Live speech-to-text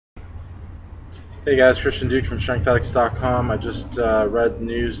Hey guys, Christian Duke from StrengthAddicts.com. I just read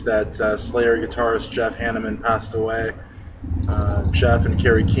news that Slayer guitarist Jeff Hanneman passed away. Jeff and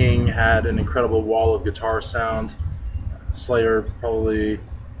Kerry King had an incredible wall of guitar sound. Slayer probably,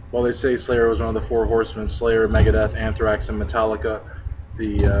 well, they say Slayer was one of the four horsemen: Slayer, Megadeth, Anthrax, and Metallica,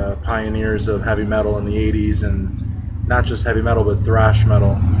 the pioneers of heavy metal in the 80s, and not just heavy metal, but thrash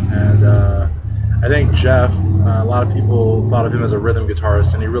metal. And I think Jeff, a lot of people thought of him as a rhythm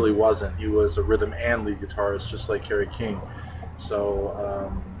guitarist, and he really wasn't. He was a rhythm and lead guitarist, just like Kerry King.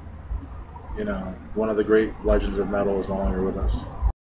 So, one of the great legends of metal is no longer with us.